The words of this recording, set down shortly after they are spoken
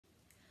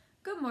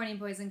Good morning,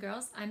 boys and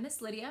girls. I'm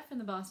Miss Lydia from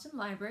the Boston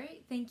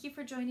Library. Thank you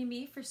for joining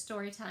me for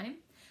story time.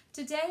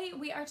 Today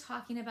we are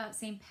talking about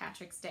St.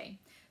 Patrick's Day.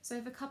 So I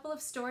have a couple of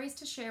stories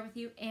to share with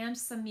you and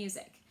some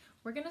music.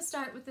 We're going to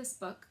start with this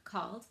book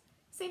called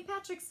St.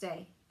 Patrick's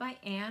Day by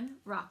Anne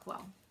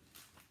Rockwell.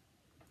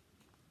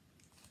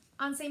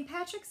 On St.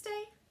 Patrick's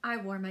Day, I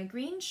wore my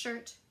green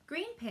shirt,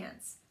 green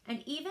pants,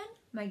 and even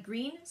my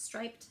green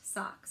striped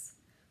socks.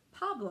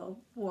 Pablo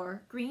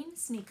wore green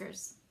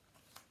sneakers.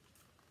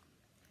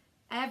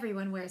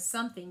 Everyone wears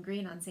something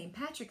green on St.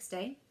 Patrick's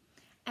Day.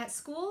 At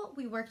school,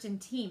 we worked in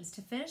teams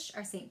to finish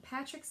our St.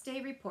 Patrick's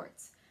Day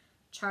reports.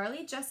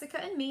 Charlie,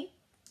 Jessica, and me,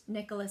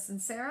 Nicholas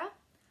and Sarah,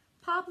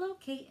 Pablo,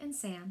 Kate, and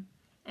Sam,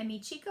 and me,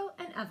 Chico,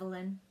 and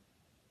Evelyn.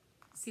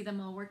 See them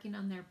all working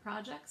on their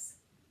projects?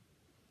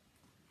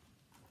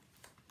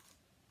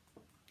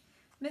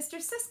 Mr.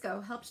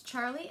 Cisco helped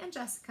Charlie and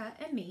Jessica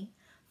and me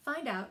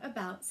find out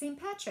about St.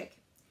 Patrick.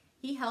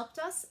 He helped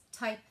us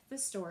type the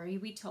story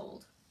we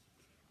told.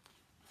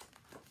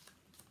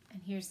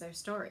 And here's their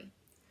story.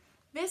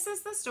 This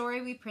is the story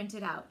we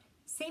printed out,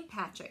 St.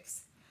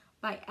 Patrick's,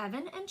 by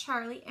Evan and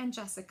Charlie and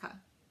Jessica.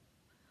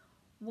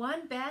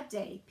 One bad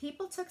day,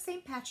 people took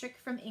St. Patrick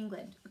from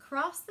England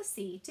across the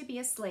sea to be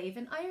a slave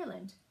in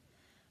Ireland.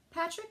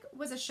 Patrick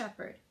was a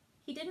shepherd.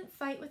 He didn't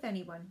fight with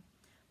anyone,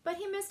 but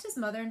he missed his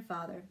mother and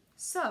father,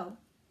 so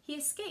he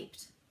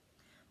escaped.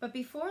 But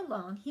before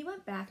long, he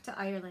went back to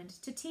Ireland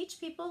to teach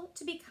people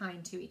to be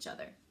kind to each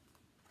other.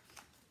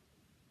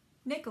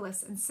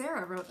 Nicholas and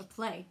Sarah wrote a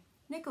play.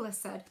 Nicholas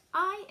said,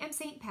 "I am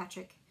St.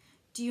 Patrick.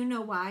 Do you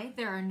know why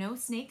there are no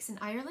snakes in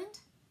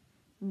Ireland?"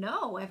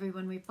 "No,"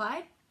 everyone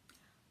replied.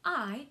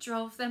 "I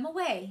drove them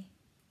away,"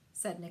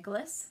 said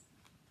Nicholas.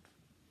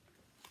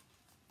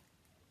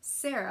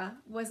 Sarah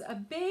was a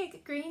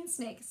big green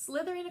snake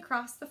slithering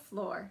across the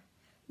floor.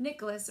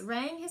 Nicholas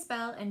rang his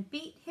bell and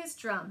beat his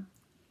drum.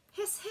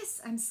 "Hiss,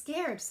 hiss, I'm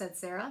scared," said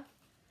Sarah.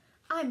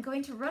 "I'm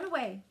going to run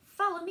away.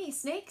 Follow me,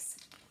 snakes."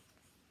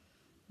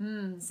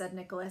 Said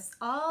Nicholas.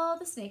 "All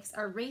the snakes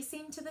are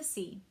racing to the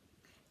sea.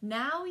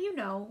 Now you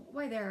know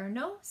why there are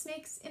no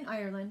snakes in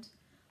Ireland.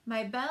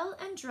 My bell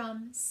and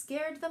drum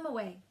scared them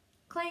away.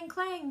 Clang,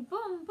 clang,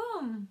 boom,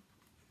 boom."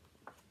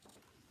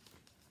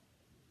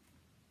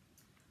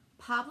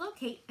 Pablo,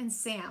 Kate, and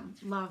Sam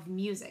love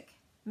music.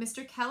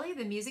 Mr. Kelly,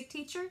 the music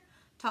teacher,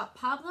 taught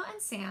Pablo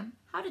and Sam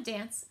how to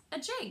dance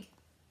a jig.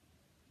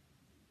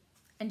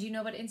 And do you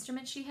know what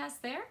instrument she has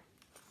there?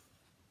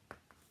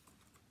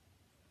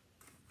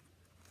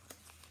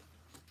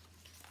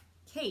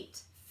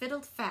 Kate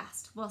fiddled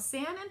fast while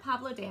Sam and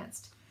Pablo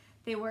danced.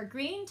 They wore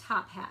green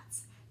top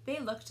hats. They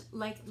looked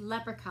like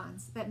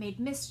leprechauns that made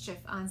mischief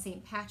on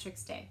St.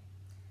 Patrick's Day.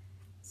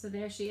 So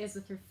there she is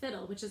with her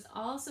fiddle, which is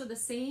also the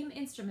same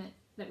instrument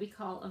that we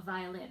call a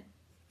violin.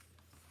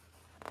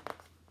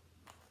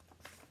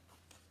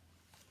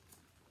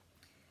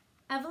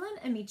 Evelyn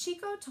and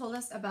Michiko told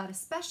us about a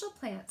special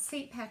plant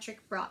St.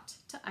 Patrick brought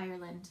to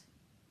Ireland.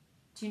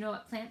 Do you know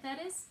what plant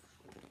that is?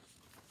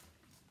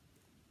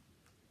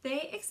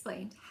 They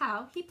explained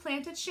how he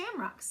planted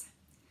shamrocks.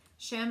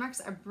 Shamrocks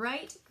are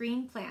bright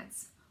green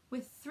plants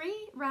with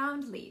 3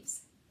 round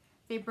leaves.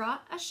 They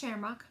brought a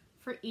shamrock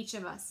for each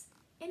of us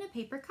in a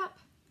paper cup.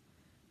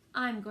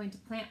 I'm going to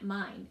plant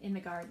mine in the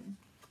garden.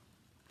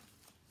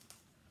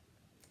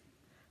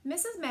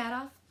 Mrs.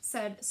 Madoff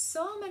said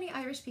so many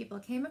Irish people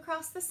came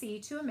across the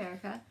sea to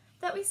America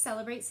that we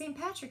celebrate St.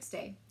 Patrick's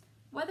Day,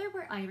 whether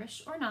we're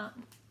Irish or not.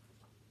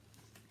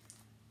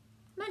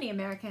 Many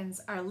Americans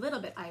are a little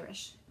bit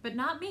Irish, but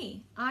not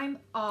me. I'm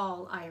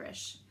all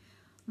Irish.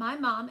 My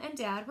mom and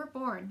dad were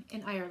born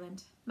in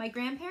Ireland. My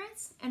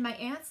grandparents and my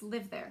aunts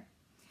live there.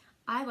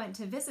 I went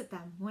to visit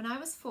them when I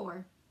was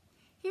 4.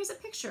 Here's a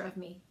picture of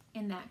me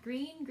in that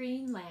green,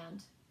 green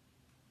land.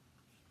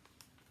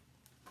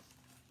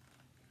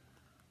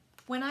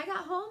 When I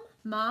got home,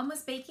 Mom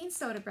was baking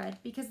soda bread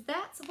because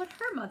that's what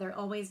her mother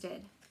always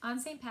did on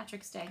St.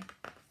 Patrick's Day.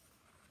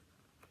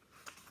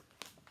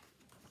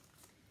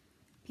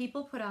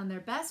 People put on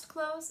their best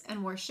clothes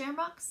and wore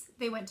shamrocks.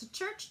 They went to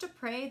church to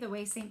pray the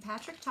way St.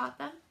 Patrick taught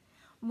them.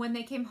 When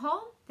they came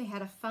home, they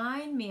had a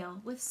fine meal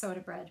with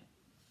soda bread.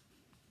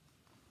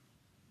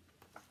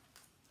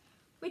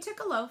 We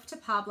took a loaf to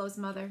Pablo's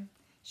mother.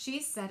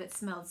 She said it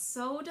smelled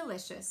so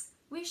delicious.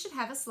 We should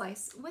have a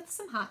slice with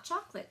some hot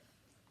chocolate.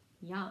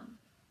 Yum.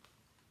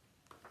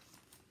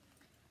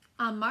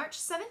 On March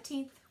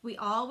 17th, we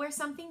all wear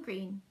something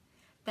green.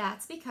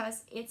 That's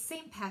because it's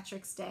St.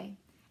 Patrick's Day.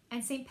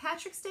 And St.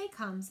 Patrick's Day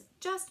comes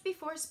just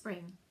before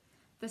spring.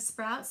 The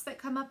sprouts that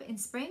come up in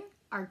spring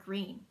are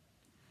green.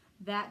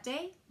 That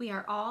day, we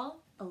are all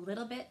a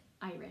little bit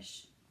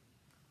Irish.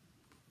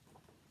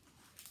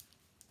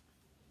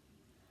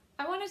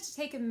 I wanted to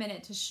take a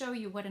minute to show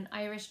you what an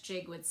Irish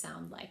jig would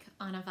sound like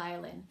on a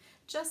violin,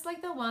 just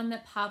like the one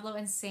that Pablo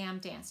and Sam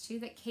danced to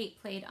that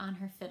Kate played on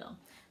her fiddle.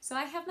 So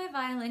I have my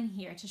violin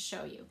here to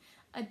show you.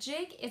 A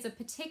jig is a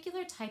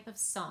particular type of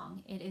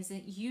song. It is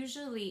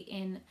usually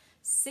in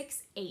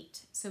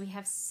 6/8, so we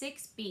have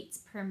 6 beats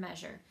per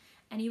measure.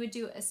 and you would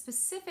do a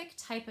specific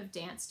type of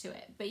dance to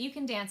it, but you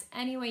can dance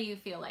any way you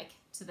feel like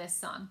to this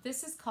song.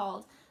 This is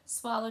called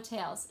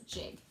Swallowtail's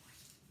Jig.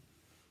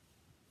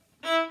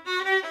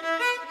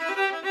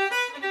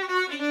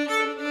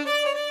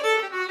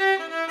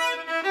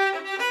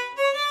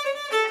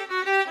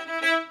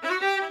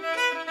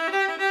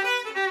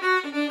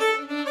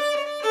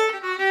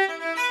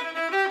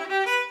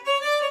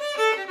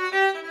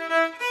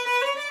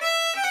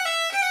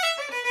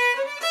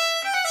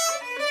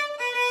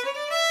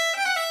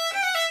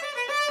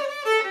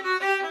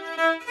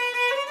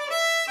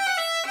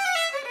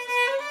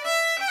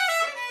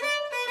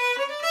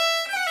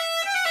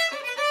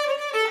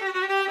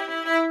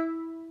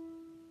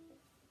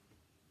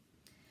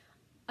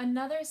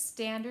 Another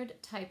standard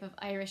type of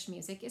Irish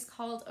music is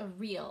called a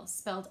reel,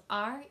 spelled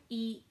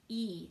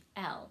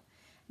R-E-E-L.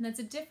 And that's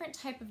a different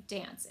type of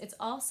dance. It's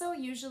also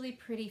usually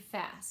pretty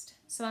fast.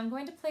 So I'm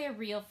going to play a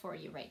reel for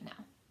you right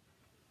now.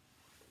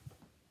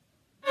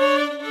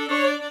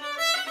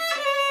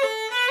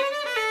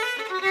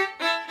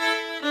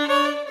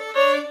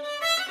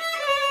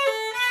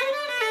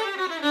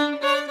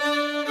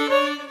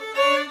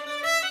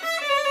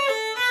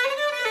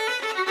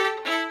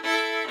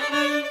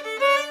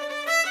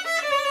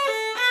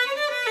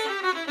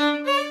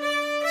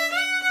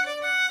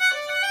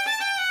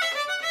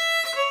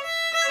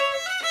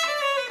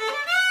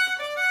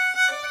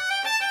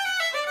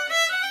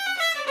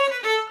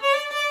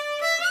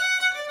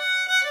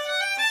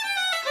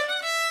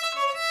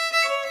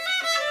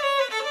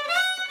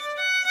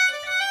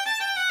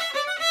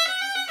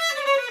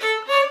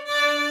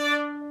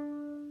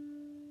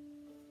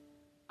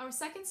 Our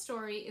second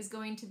story is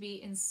going to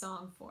be in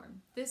song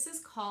form. This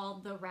is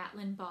called the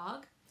Rattlin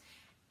Bog.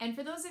 And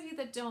for those of you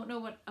that don't know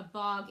what a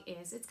bog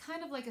is, it's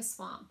kind of like a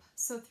swamp.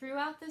 So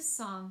throughout this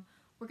song,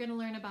 we're going to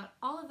learn about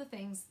all of the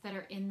things that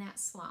are in that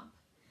swamp.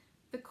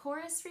 The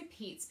chorus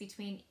repeats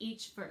between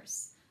each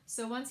verse.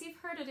 So once you've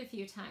heard it a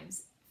few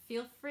times,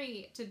 feel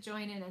free to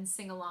join in and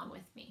sing along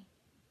with me.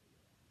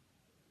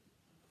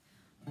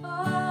 Oh,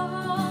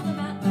 the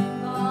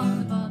Rattlin Bog,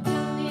 the bog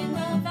down in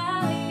the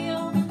valley,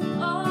 oh,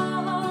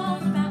 oh,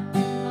 the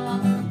Rattlin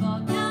Bog, the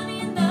bog down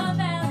in the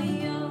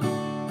valley, oh.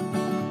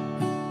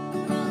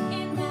 Well,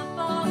 in that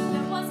bog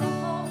there was a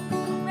hole,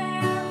 a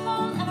rare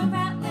hole and a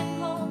rattling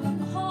hole, a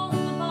hole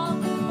in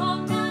the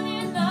bog down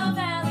in the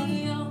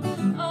valley, oh,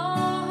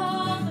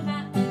 oh, the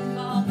Rattlin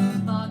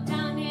bog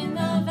down in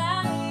the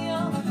valley,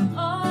 oh,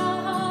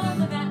 oh,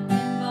 the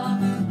Rattlin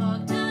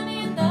bog down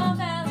in the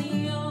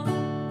valley, oh.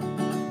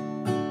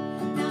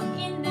 Now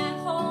in that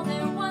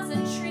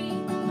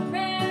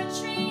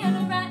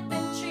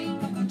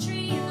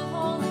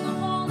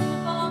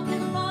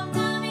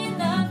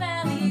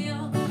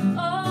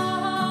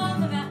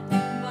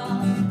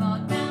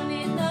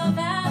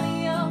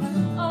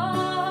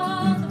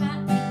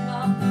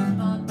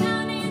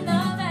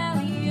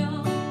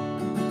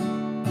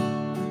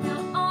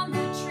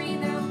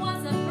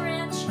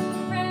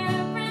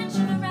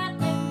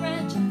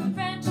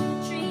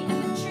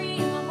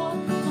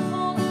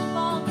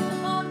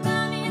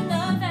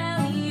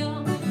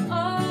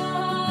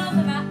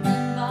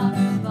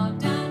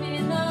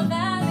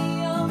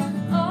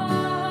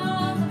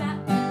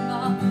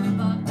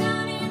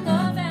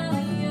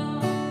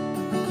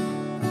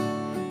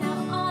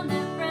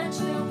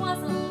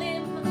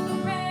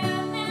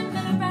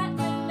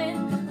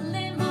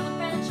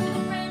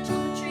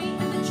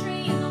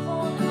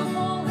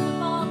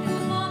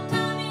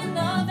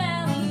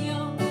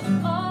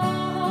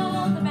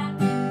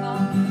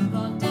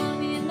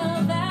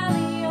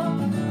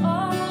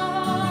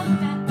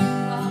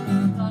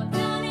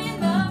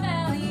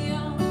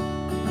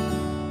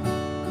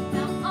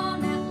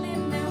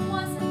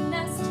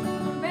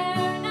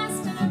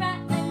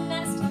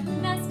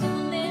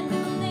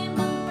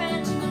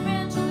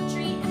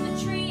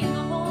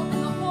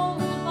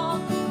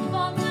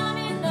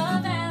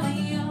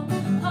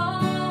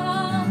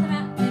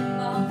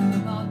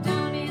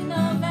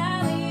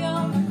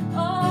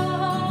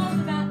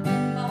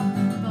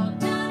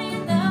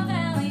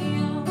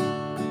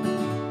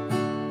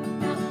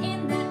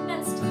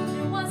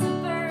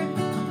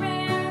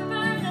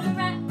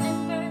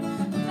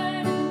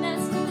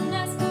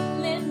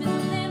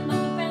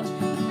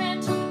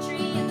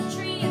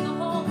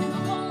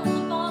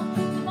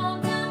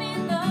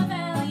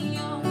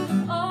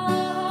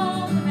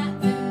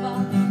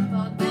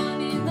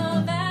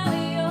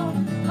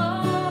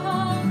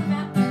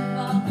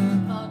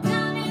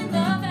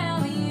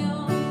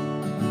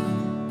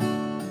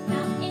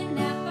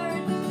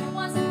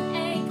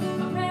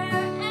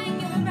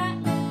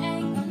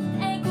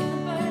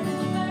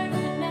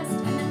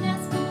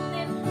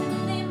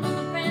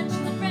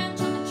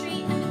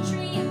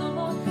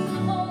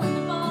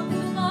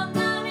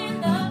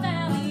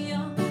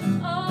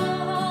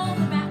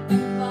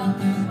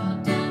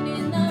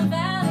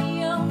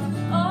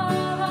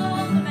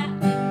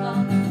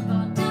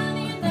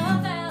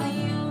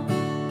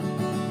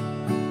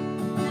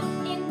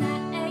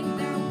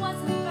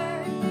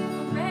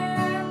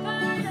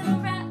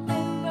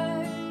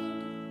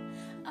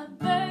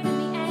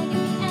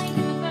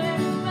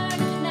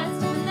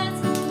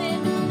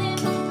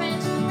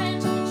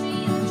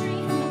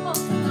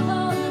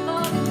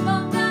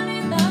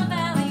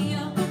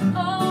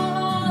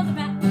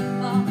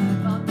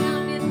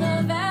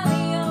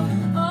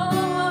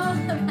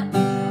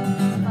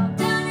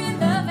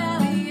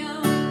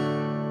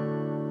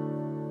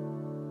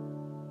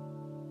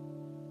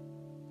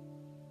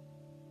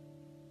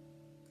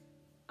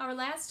Our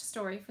last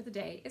story for the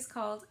day is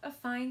called A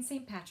Fine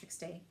St. Patrick's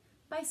Day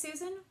by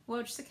Susan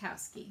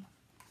Wojciechowski.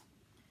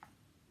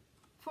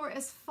 For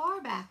as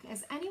far back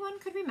as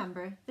anyone could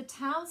remember, the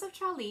towns of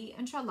Tralee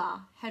and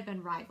Trala had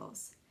been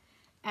rivals.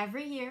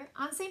 Every year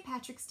on St.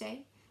 Patrick's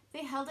Day,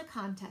 they held a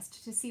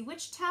contest to see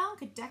which town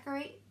could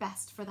decorate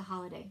best for the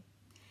holiday.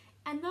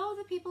 And though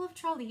the people of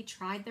Tralee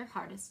tried their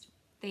hardest,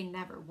 they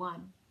never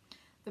won.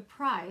 The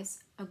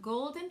prize, a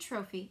golden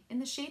trophy in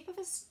the shape of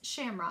a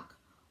shamrock,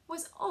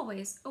 was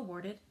always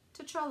awarded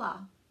to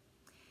Trala.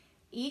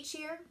 Each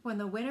year, when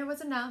the winner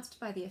was announced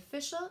by the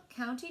official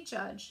county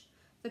judge,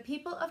 the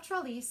people of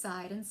Tralee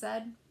sighed and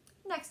said,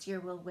 "Next year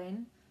we'll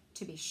win,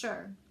 to be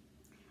sure."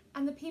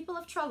 And the people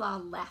of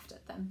Trala laughed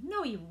at them.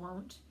 "No, you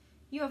won't.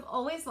 You have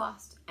always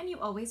lost, and you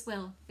always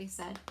will," they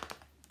said.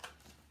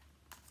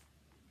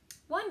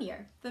 One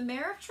year, the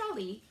mayor of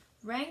Tralee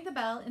rang the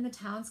bell in the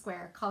town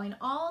square, calling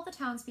all the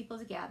townspeople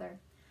to gather.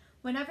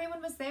 When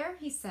everyone was there,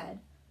 he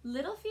said,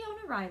 "Little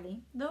Fiona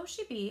Riley, though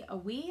she be a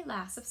wee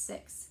lass of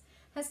 6,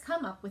 has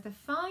come up with a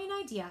fine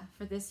idea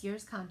for this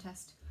year's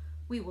contest.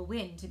 We will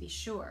win, to be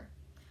sure,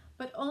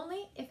 but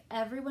only if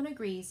everyone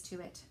agrees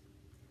to it."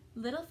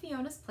 Little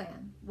Fiona's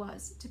plan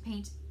was to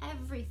paint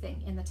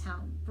everything in the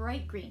town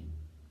bright green.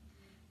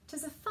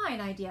 "'Tis a fine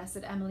idea,"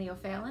 said Emily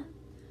O'Fallon,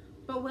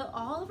 "but will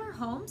all of our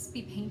homes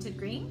be painted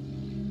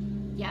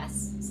green?"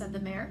 "Yes," said the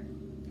mayor.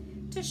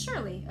 "'Tis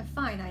surely a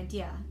fine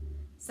idea,"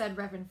 said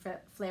Reverend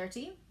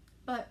Flaherty,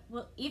 "but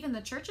will even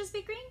the churches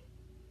be green?"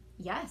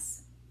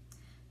 "Yes."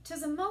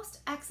 "'Tis a most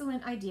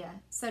excellent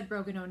idea," said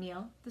Brogan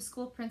O'Neill, the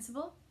school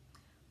principal,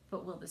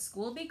 "but will the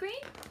school be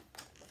green?"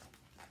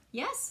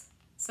 "Yes,"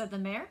 said the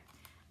mayor.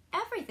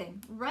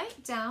 "Everything,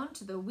 right down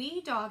to the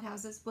wee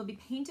doghouses, will be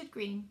painted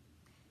green."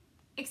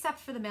 "Except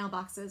for the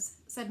mailboxes,"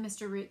 said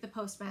Mr. Root, the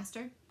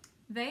postmaster.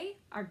 "They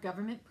are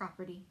government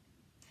property."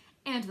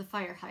 "And the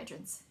fire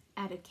hydrants,"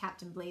 added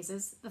Captain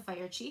Blazes, the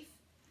fire chief.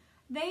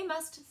 "They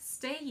must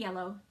stay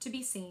yellow to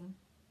be seen."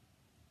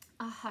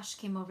 A hush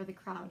came over the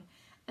crowd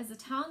as the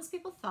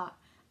townspeople thought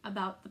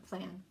about the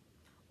plan.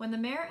 When the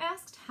mayor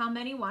asked how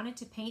many wanted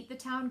to paint the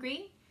town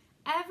green,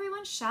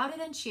 everyone shouted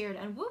and cheered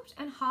and whooped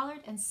and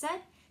hollered and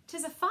said,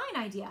 "'Tis a fine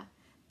idea.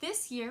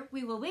 This year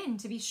we will win,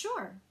 to be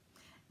sure."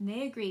 And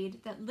they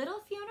agreed that little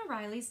Fiona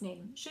Riley's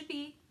name should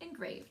be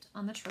engraved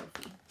on the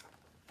trophy.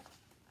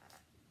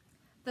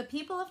 The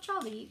people of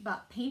Tralee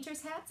bought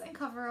painters' hats and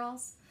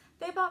coveralls.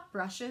 They bought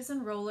brushes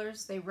and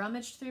rollers. They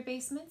rummaged through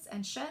basements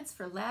and sheds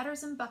for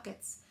ladders and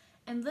buckets.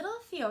 And little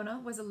Fiona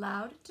was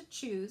allowed to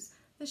choose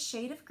the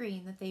shade of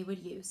green that they would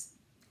use: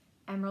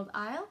 Emerald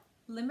Isle,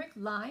 Limerick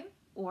Lime,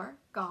 or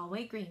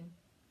Galway Green.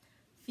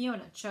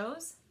 Fiona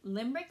chose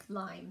Limerick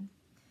Lime.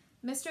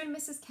 Mr. and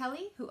Mrs.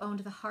 Kelly, who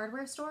owned the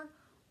hardware store,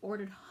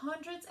 ordered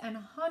hundreds and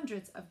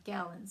hundreds of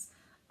gallons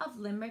of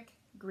Limerick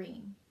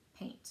Green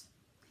paint.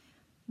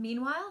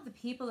 Meanwhile, the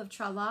people of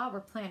Trala were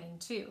planning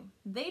too.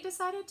 They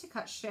decided to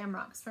cut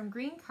shamrocks from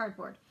green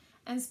cardboard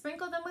and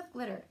sprinkle them with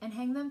glitter and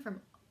hang them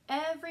from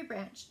every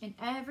branch in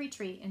every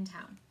tree in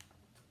town.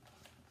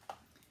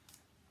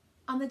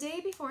 On the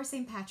day before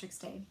St. Patrick's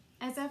Day,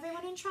 as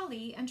everyone in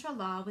Tralee and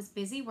Trala was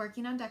busy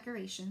working on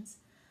decorations,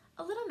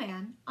 a little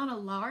man on a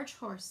large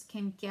horse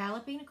came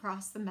galloping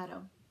across the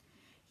meadow.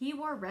 He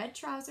wore red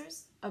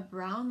trousers, a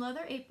brown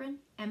leather apron,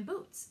 and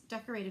boots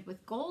decorated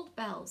with gold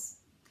bells.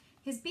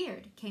 His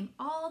beard came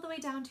all the way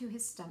down to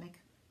his stomach.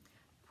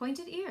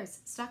 Pointed ears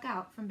stuck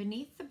out from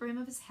beneath the brim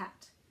of his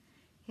hat.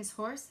 His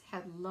horse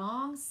had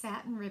long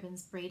satin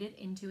ribbons braided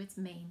into its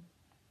mane.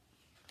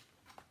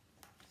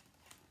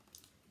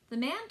 The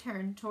man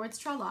turned towards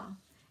Trala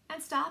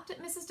and stopped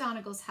at Mrs.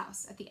 Donegal's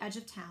house at the edge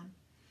of town.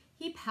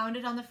 He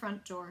pounded on the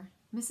front door.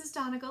 Mrs.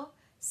 Donegal,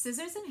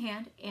 scissors in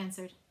hand,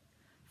 answered.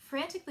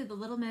 Frantically, the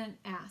little man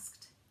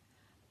asked,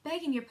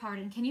 "Begging your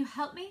pardon, can you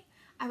help me?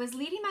 I was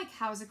leading my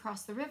cows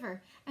across the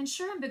river, and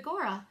sure and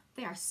begorra,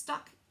 they are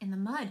stuck in the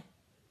mud."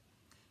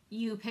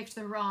 "You picked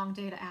the wrong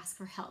day to ask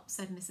for help,"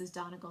 said Mrs.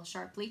 Donegal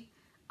sharply.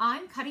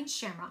 "I'm cutting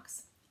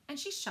shamrocks," and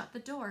she shut the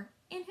door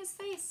in his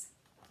face.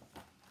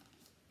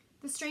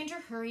 The stranger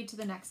hurried to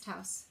the next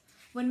house.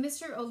 When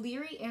Mr.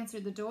 O'Leary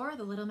answered the door,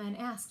 the little man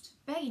asked,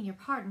 "Begging your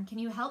pardon, can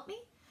you help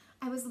me?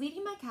 I was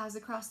leading my cows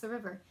across the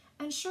river,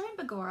 and sure and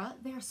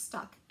begorra, they are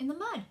stuck in the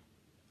mud."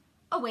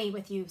 "Away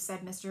with you,"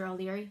 said Mr.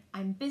 O'Leary.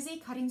 "I'm busy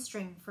cutting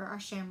string for our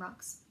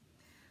shamrocks."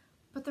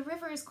 "But the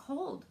river is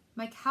cold.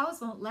 My cows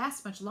won't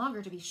last much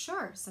longer, to be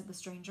sure," said the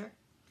stranger.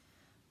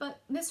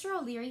 But Mr.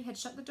 O'Leary had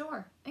shut the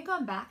door and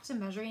gone back to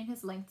measuring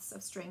his lengths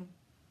of string.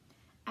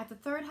 At the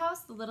third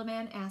house, the little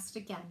man asked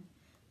again,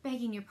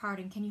 "Begging your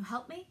pardon, can you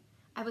help me?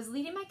 I was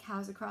leading my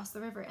cows across the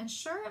river, and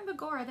sure and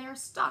begorra, they are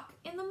stuck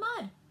in the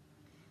mud."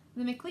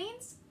 The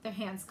McLeans, their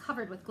hands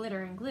covered with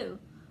glitter and glue,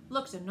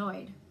 looked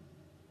annoyed.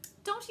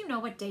 "Don't you know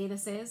what day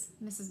this is?"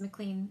 Mrs.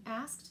 McLean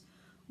asked.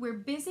 "We're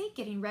busy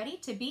getting ready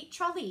to beat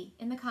Tralee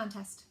in the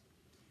contest."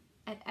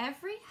 At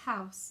every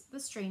house, the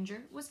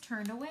stranger was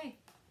turned away.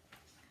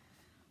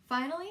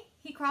 Finally,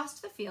 he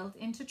crossed the field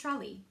into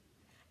Tralee.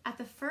 At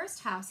the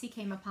first house he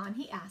came upon,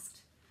 he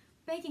asked,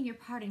 "Begging your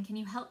pardon, can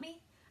you help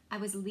me? I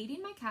was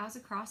leading my cows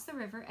across the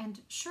river, and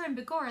sure and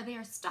begorra, they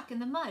are stuck in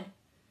the mud.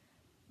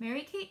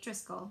 Mary Kate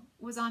Driscoll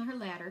was on her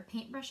ladder,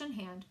 paintbrush in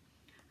hand.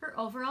 Her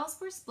overalls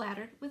were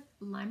splattered with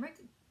limerick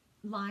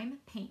lime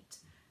paint.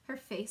 Her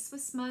face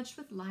was smudged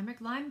with limerick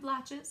lime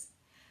blotches.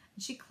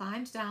 And she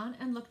climbed down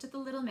and looked at the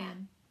little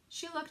man.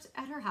 She looked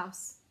at her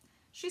house.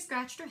 She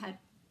scratched her head.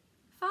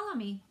 "Follow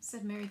me,"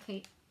 said Mary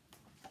Kate.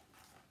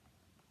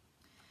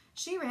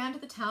 She ran to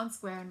the town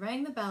square and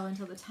rang the bell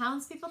until the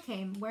townspeople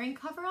came, wearing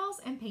coveralls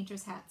and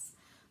painters' hats.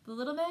 The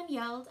little man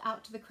yelled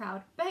out to the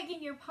crowd,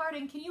 "Begging your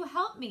pardon, can you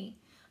help me?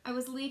 I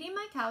was leading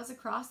my cows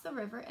across the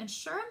river, and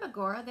sure and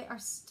begorra, they are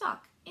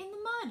stuck in the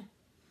mud."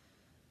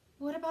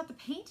 "What about the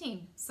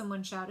painting?"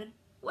 someone shouted.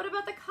 "What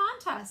about the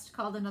contest?"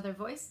 called another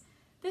voice.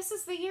 "This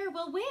is the year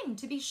we'll win,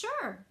 to be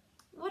sure."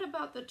 "What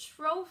about the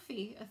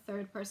trophy?" a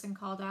third person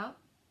called out.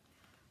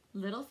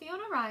 Little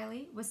Fiona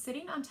Riley was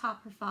sitting on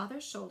top her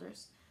father's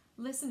shoulders,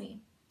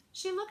 listening.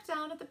 She looked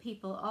down at the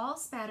people, all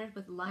spattered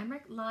with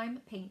limerick lime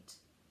paint.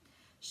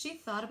 She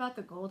thought about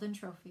the golden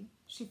trophy.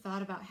 She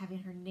thought about having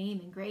her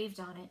name engraved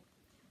on it.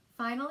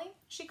 Finally,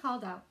 she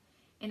called out,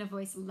 in a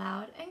voice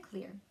loud and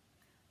clear,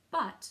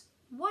 "But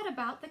what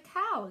about the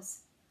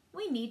cows?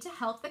 We need to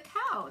help the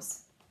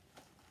cows."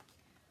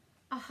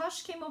 A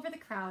hush came over the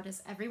crowd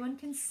as everyone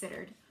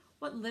considered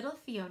what little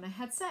Fiona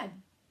had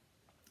said.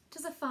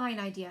 "'Tis a fine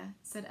idea,"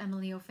 said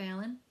Emily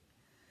O'Fallon.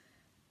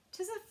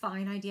 "'Tis a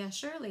fine idea,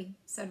 surely,"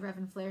 said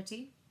Reverend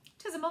Flaherty.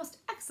 "'Tis a most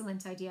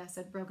excellent idea,"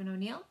 said Brogan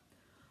O'Neill.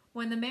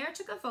 When the mayor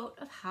took a vote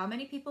of how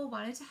many people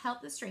wanted to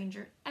help the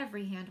stranger,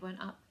 every hand went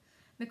up.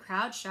 The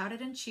crowd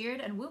shouted and cheered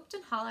and whooped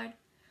and hollered.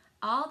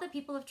 All the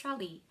people of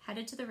Tralee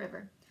headed to the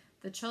river.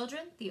 The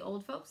children, the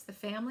old folks, the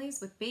families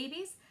with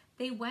babies,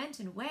 they went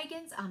in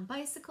wagons, on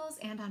bicycles,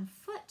 and on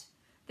foot.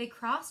 They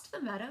crossed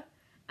the meadow,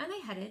 and they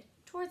headed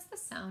towards the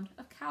sound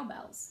of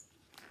cowbells.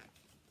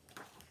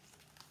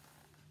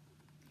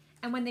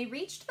 And when they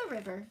reached the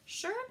river,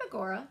 sure and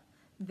begorra,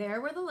 there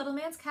were the little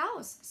man's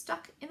cows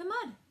stuck in the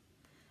mud.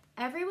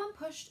 Everyone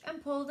pushed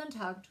and pulled and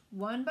tugged.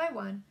 One by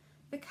one,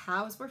 the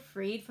cows were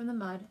freed from the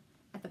mud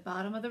at the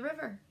bottom of the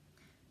river.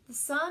 The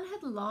sun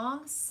had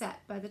long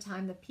set by the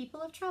time the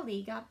people of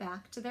Tralee got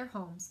back to their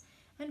homes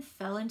and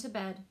fell into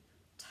bed,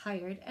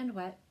 tired and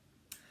wet.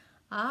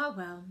 "Ah,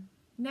 well,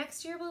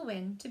 next year we'll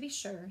win, to be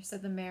sure,"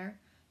 said the mayor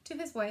to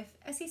his wife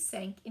as he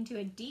sank into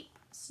a deep,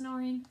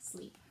 snoring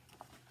sleep.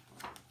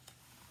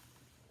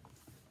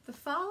 The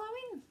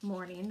following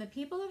morning, the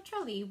people of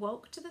Tralee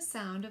woke to the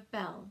sound of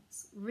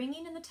bells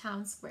ringing in the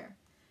town square.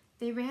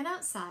 They ran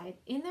outside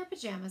in their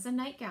pajamas and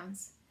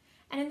nightgowns,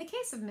 and in the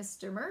case of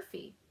Mr.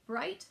 Murphy,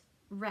 bright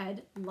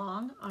red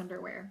long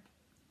underwear.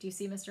 Do you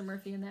see Mr.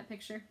 Murphy in that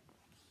picture?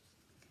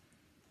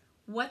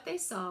 What they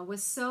saw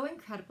was so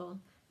incredible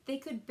they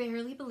could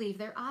barely believe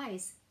their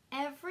eyes.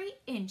 Every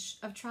inch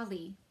of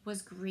Tralee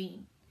was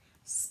green,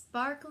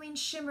 sparkling,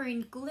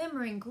 shimmering,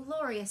 glimmering,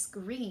 glorious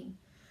green,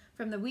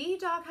 from the wee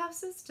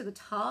doghouses to the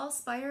tall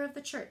spire of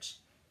the church,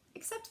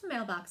 except the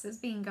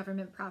mailboxes being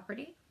government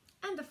property,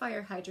 and the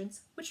fire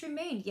hydrants, which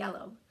remained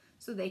yellow,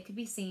 so they could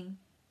be seen.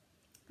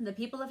 The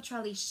people of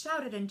Tralee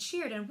shouted and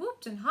cheered and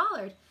whooped and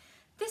hollered,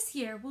 "This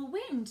year we'll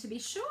win, to be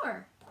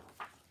sure."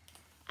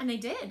 And they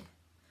did.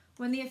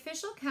 When the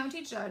official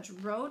county judge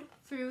rode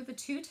through the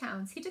two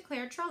towns, he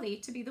declared Tralee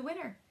to be the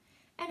winner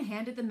and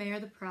handed the mayor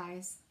the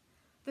prize.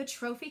 The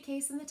trophy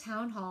case in the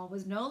town hall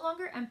was no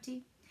longer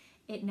empty.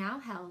 It now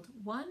held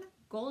one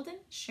golden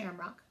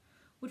shamrock,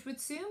 which would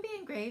soon be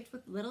engraved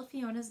with little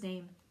Fiona's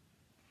name.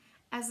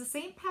 As the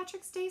St.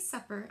 Patrick's Day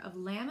supper of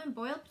lamb and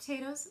boiled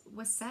potatoes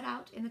was set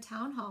out in the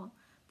town hall,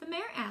 the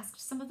mayor asked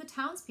some of the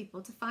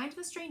townspeople to find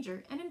the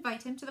stranger and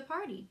invite him to the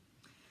party.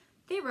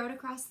 They rode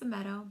across the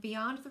meadow,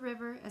 beyond the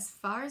river, as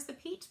far as the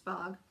peat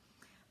bog,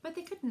 but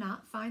they could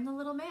not find the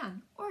little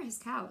man or his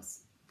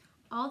cows.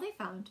 All they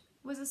found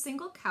was a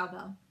single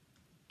cowbell.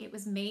 It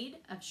was made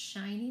of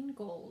shining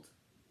gold.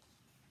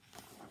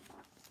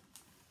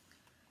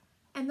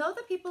 And though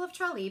the people of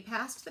Tralee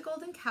passed the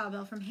golden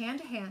cowbell from hand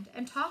to hand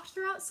and talked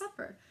throughout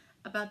supper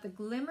about the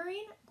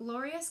glimmering,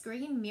 glorious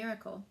green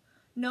miracle,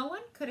 no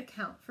one could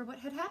account for what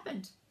had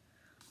happened.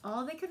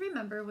 All they could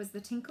remember was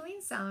the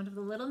tinkling sound of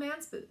the little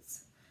man's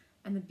boots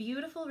and the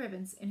beautiful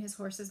ribbons in his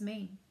horse's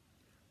mane.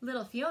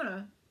 Little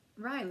Fiona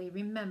Riley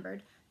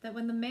remembered that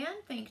when the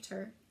man thanked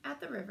her at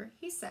the river,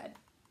 he said,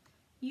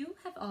 "You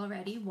have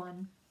already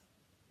won."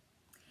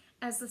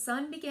 As the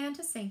sun began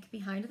to sink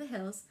behind the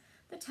hills,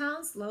 the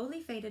town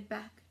slowly faded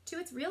back to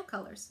its real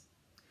colors.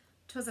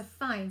 "'Twas a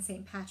fine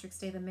St. Patrick's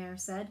Day," the mayor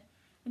said,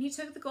 and he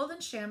took the golden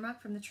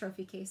shamrock from the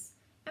trophy case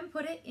and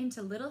put it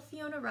into little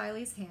Fiona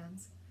Riley's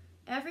hands.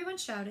 Everyone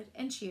shouted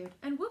and cheered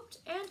and whooped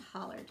and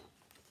hollered.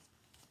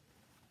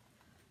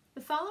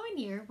 The following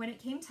year, when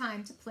it came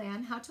time to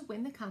plan how to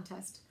win the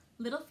contest,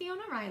 little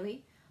Fiona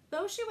Riley,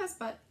 though she was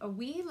but a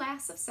wee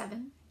lass of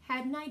 7,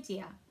 had an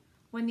idea.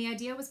 When the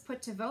idea was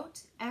put to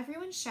vote,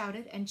 everyone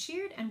shouted and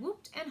cheered and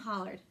whooped and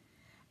hollered.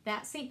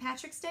 That St.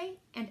 Patrick's Day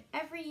and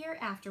every year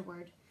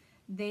afterward,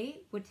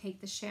 they would take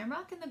the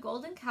shamrock and the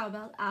golden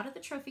cowbell out of the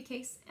trophy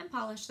case and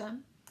polish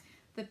them.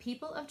 the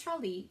people of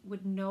Tralee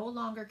would no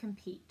longer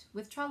compete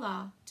with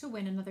Trala to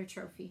win another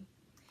trophy.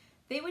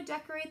 They would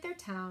decorate their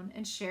town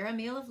and share a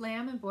meal of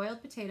lamb and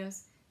boiled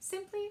potatoes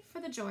simply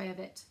for the joy of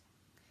it.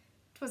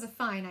 'Twas a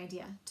fine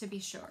idea, to be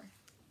sure.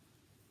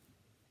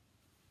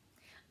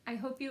 I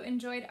hope you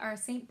enjoyed our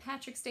St.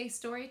 Patrick's Day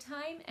story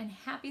time, and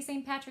happy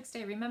St. Patrick's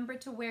Day. Remember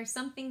to wear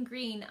something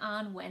green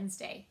on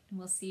Wednesday, and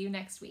we'll see you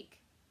next week.